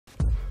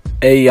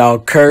Hey y'all,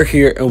 Kurt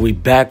here, and we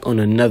back on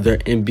another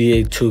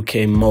NBA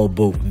 2K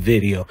mobile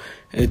video.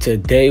 And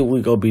today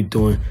we're gonna be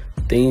doing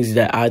things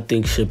that I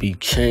think should be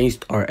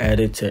changed or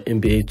added to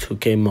NBA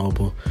 2K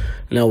mobile.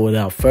 Now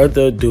without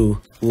further ado,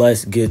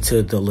 let's get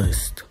to the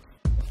list.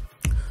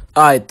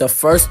 Alright, the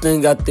first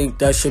thing I think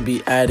that should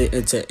be added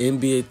into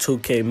NBA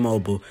 2K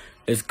mobile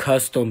is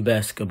custom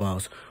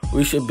basketballs.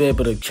 We should be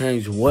able to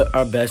change what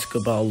our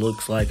basketball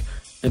looks like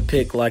and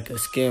pick like a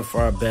skin for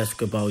our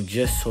basketball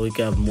just so we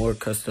can have more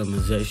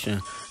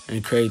customization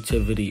and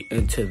creativity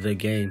into the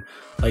game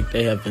like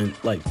they have in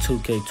like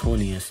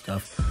 2K20 and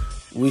stuff.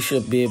 We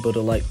should be able to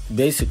like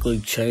basically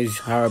change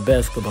how our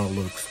basketball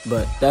looks,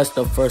 but that's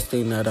the first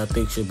thing that I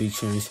think should be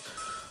changed.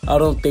 I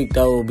don't think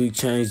that will be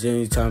changed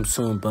anytime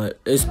soon, but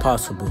it's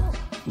possible.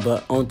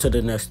 But on to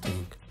the next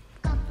thing.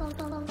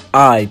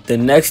 Alright, the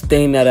next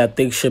thing that I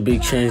think should be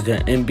changed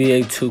in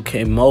NBA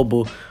 2K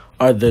mobile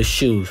are the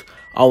shoes.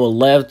 I would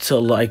love to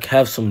like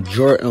have some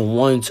Jordan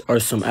 1s or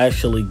some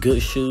actually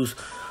good shoes.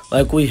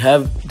 Like we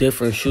have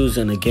different shoes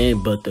in the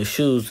game, but the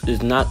shoes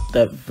is not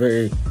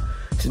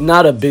it's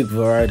not a big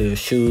variety of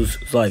shoes.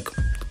 It's like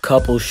a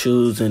couple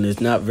shoes and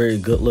it's not very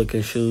good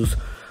looking shoes.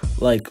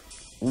 Like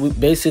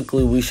we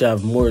should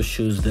have more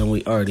shoes than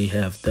we already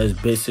have. That's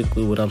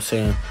basically what I'm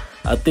saying.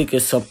 I think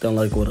it's something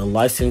like with a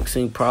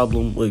licensing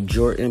problem with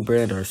Jordan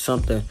brand or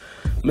something.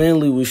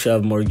 Mainly, we should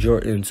have more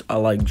Jordans. I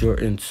like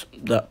Jordans.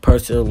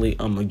 Personally,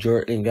 I'm a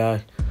Jordan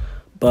guy.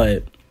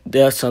 But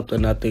that's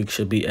something I think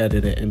should be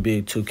added in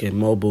NBA 2K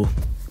Mobile.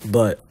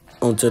 But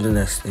on to the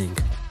next thing.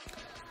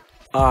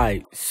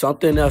 Alright,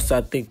 something else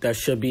I think that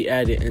should be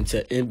added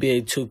into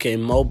NBA 2K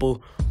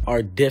Mobile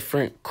are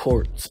different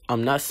courts.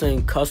 I'm not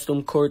saying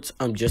custom courts.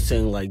 I'm just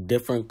saying like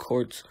different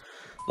courts.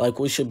 Like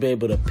we should be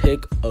able to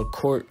pick a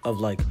court of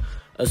like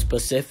a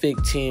specific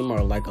team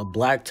or like a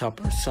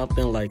blacktop or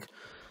something like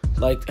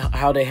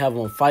how they have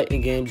on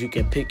fighting games. You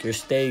can pick your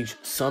stage.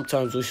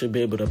 Sometimes we should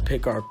be able to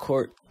pick our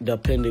court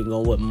depending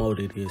on what mode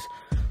it is.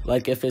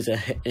 Like if it's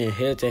in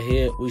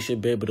head-to-head, we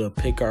should be able to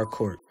pick our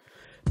court.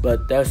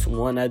 But that's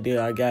one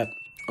idea I got.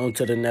 On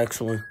to the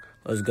next one.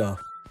 Let's go.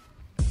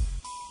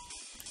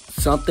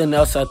 Something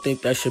else I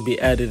think that should be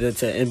added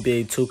into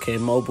NBA 2K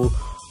Mobile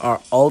are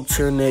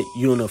alternate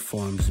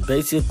uniforms.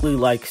 Basically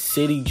like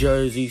city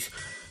jerseys,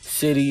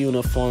 city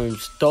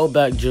uniforms,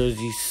 throwback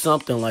jerseys,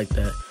 something like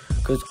that.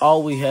 Because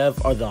all we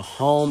have are the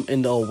home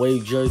and the away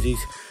jerseys.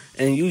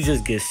 And you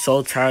just get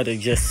so tired of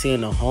just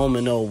seeing the home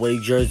and the away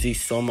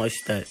jerseys so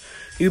much that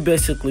you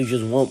basically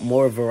just want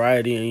more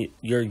variety in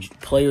your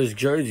players'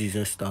 jerseys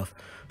and stuff.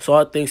 So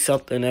I think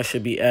something that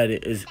should be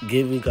added is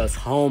giving us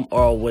home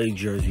or away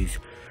jerseys.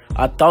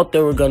 I thought they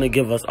were going to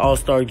give us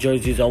all-star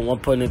jerseys at one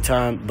point in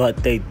time, but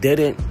they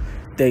didn't.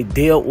 They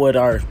dealt with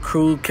our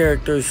crew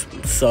characters,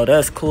 so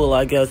that's cool,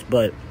 I guess.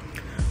 But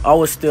I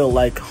would still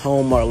like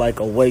home or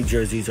like away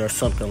jerseys or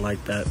something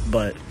like that.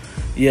 But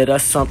yeah,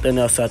 that's something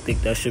else I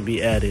think that should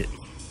be added.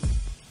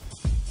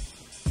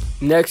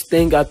 Next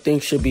thing I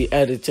think should be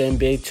added to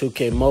NBA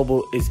 2K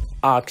Mobile is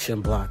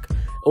auction block.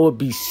 It would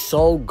be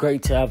so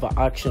great to have an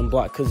auction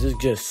block because there's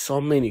just so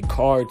many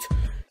cards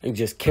and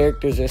just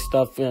characters and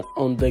stuff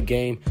on the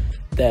game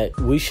that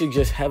we should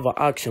just have an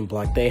auction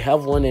block. They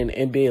have one in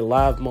NBA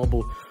Live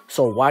Mobile,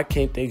 so why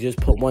can't they just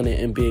put one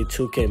in NBA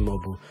 2K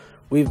Mobile?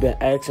 We've been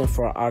asking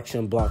for an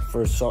auction block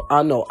so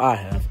I know I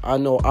have. I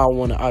know I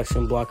want an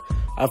auction block.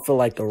 I feel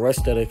like the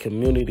rest of the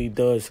community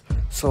does.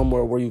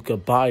 Somewhere where you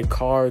could buy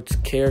cards,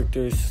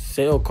 characters,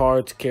 sell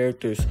cards,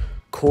 characters,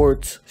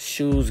 courts,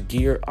 shoes,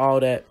 gear, all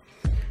that.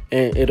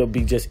 And it'll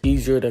be just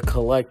easier to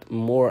collect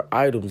more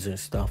items and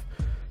stuff.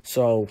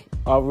 So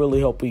I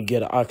really hope we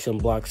get an auction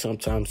block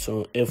sometime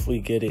soon if we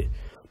get it.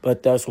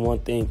 But that's one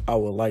thing I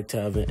would like to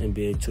have in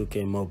NBA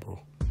 2K Mobile.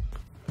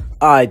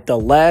 Alright, the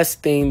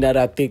last thing that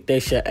I think they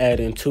should add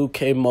in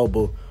 2K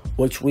Mobile,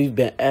 which we've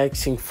been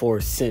asking for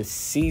since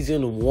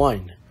season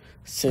 1.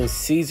 Since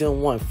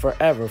season 1,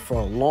 forever,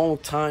 for a long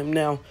time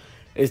now,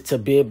 is to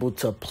be able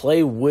to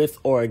play with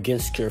or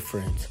against your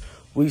friends.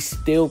 We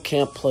still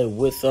can't play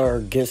with or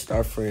against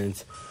our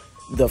friends.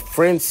 The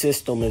friend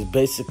system is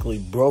basically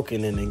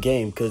broken in the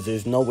game because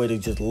there's no way to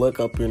just look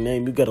up your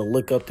name. You got to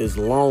look up this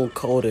long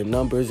code and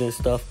numbers and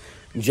stuff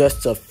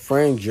just to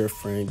friend your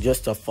friend,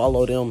 just to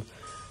follow them.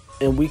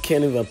 And we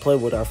can't even play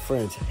with our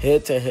friends.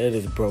 Head-to-head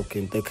is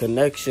broken. The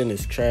connection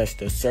is trash.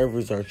 The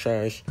servers are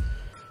trash.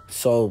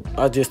 So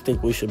I just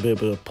think we should be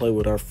able to play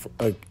with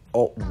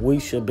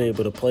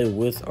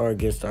with or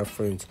against our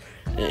friends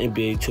in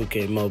NBA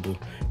 2K Mobile.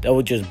 That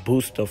would just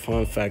boost the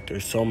fun factor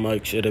so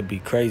much. It'll be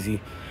crazy.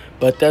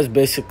 But that's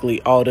basically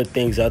all the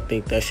things I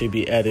think that should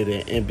be added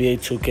in NBA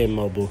 2K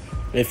Mobile.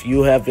 If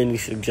you have any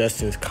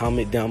suggestions,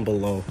 comment down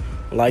below,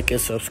 like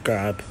and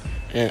subscribe,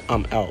 and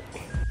I'm out.